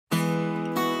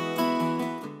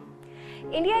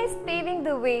India is paving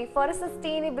the way for a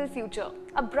sustainable future,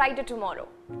 a brighter tomorrow,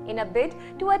 in a bid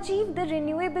to achieve the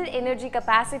renewable energy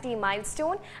capacity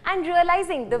milestone and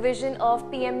realizing the vision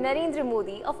of PM Narendra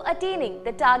Modi of attaining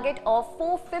the target of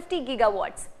 450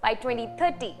 gigawatts by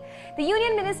 2030. The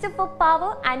Union Minister for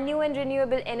Power and New and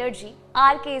Renewable Energy,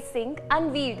 Singh,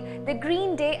 unveiled the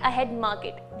Green Day Ahead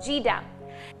Market, GDAM.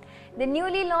 The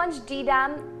newly launched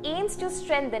GDAM aims to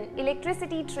strengthen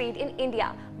electricity trade in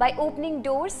India by opening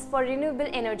doors for renewable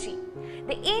energy.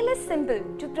 The aim is simple: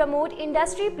 to promote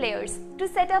industry players to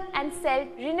set up and sell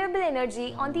renewable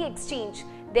energy on the exchange,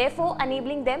 therefore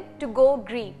enabling them to go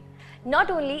green.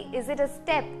 Not only is it a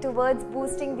step towards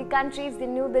boosting the country's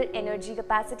renewable energy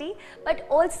capacity, but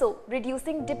also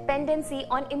reducing dependency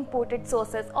on imported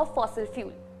sources of fossil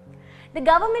fuel. The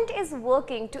government is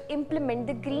working to implement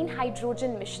the Green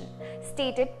Hydrogen Mission,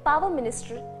 stated Power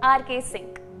Minister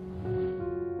Singh.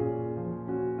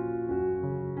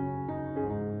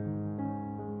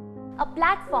 A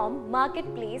platform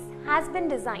marketplace has been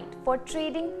designed for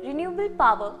trading renewable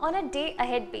power on a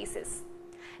day-ahead basis.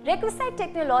 Requisite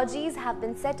technologies have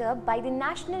been set up by the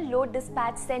National Load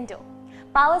Dispatch Center,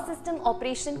 Power System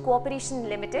Operation Corporation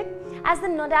Limited, as the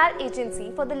nodal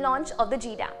agency for the launch of the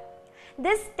GDAM.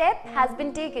 This step has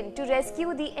been taken to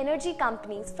rescue the energy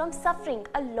companies from suffering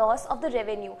a loss of the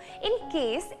revenue in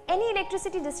case any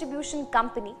electricity distribution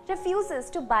company refuses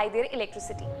to buy their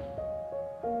electricity.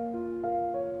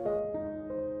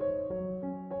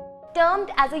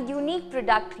 Termed as a unique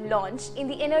product launch in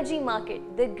the energy market,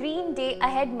 the Green Day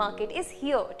Ahead Market is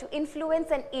here to influence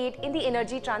and aid in the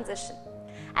energy transition.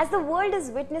 As the world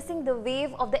is witnessing the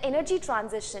wave of the energy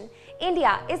transition,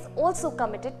 India is also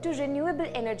committed to renewable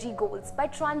energy goals by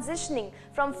transitioning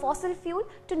from fossil fuel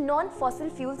to non-fossil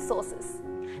fuel sources.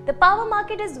 The power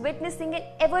market is witnessing an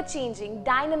ever-changing,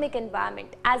 dynamic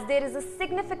environment as there is a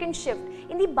significant shift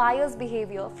in the buyer's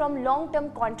behavior from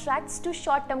long-term contracts to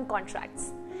short-term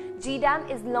contracts. GDAM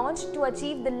is launched to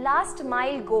achieve the last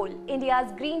mile goal,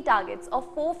 India's green targets of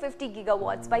 450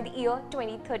 gigawatts by the year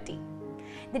 2030.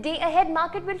 The day-ahead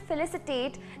market will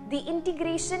facilitate the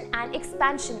integration and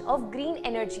expansion of green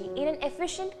energy in an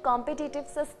efficient, competitive,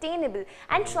 sustainable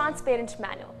and transparent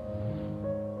manner.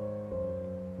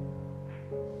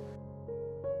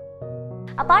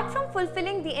 Apart from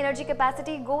fulfilling the energy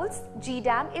capacity goals,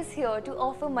 GDAM is here to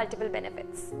offer multiple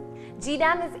benefits.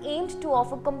 GDAM is aimed to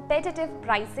offer competitive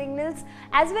price signals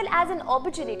as well as an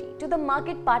opportunity to the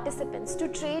market participants to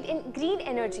trade in green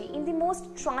energy in the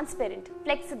most transparent,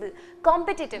 flexible,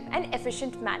 competitive and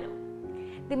efficient manner.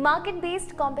 The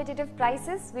market-based competitive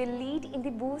prices will lead in the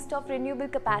boost of renewable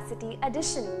capacity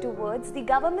addition towards the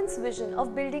government's vision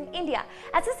of building India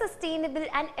as a sustainable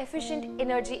and efficient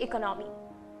energy economy.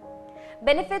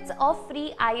 Benefits of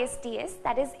free ISTS,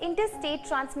 that is Interstate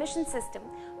Transmission System,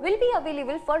 will be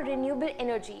available for renewable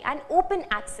energy and open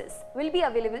access will be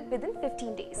available within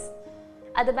 15 days.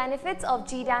 Other benefits of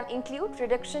GDAM include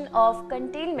reduction of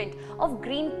curtailment of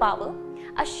green power,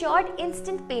 assured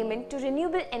instant payment to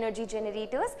renewable energy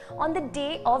generators on the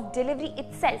day of delivery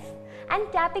itself,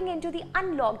 and tapping into the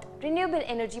unlocked renewable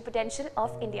energy potential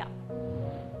of India.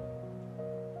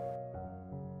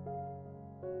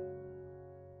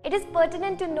 It is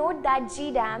pertinent to note that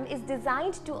GDAM is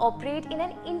designed to operate in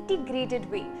an integrated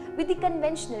way with the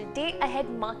conventional day-ahead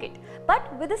market,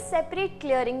 but with a separate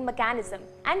clearing mechanism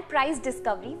and price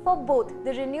discovery for both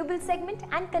the renewable segment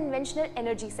and conventional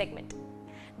energy segment.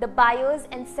 The buyers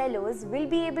and sellers will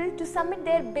be able to submit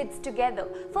their bids together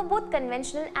for both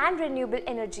conventional and renewable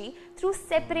energy through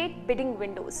separate bidding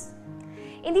windows.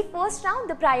 In the first round,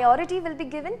 the priority will be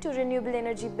given to renewable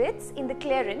energy bids in the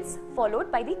clearance,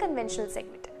 followed by the conventional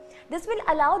segment. This will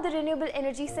allow the renewable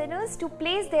energy sellers to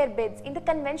place their bids in the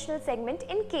conventional segment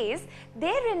in case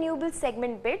their renewable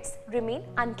segment bids remain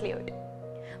uncleared.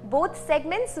 Both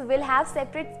segments will have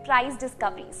separate price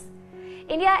discoveries.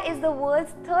 India is the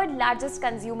world's third largest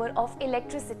consumer of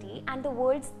electricity and the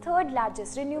world's third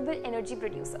largest renewable energy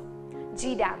producer.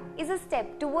 GDAM is a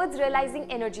step towards realizing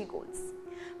energy goals.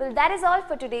 Well, that is all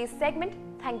for today's segment.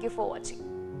 Thank you for watching.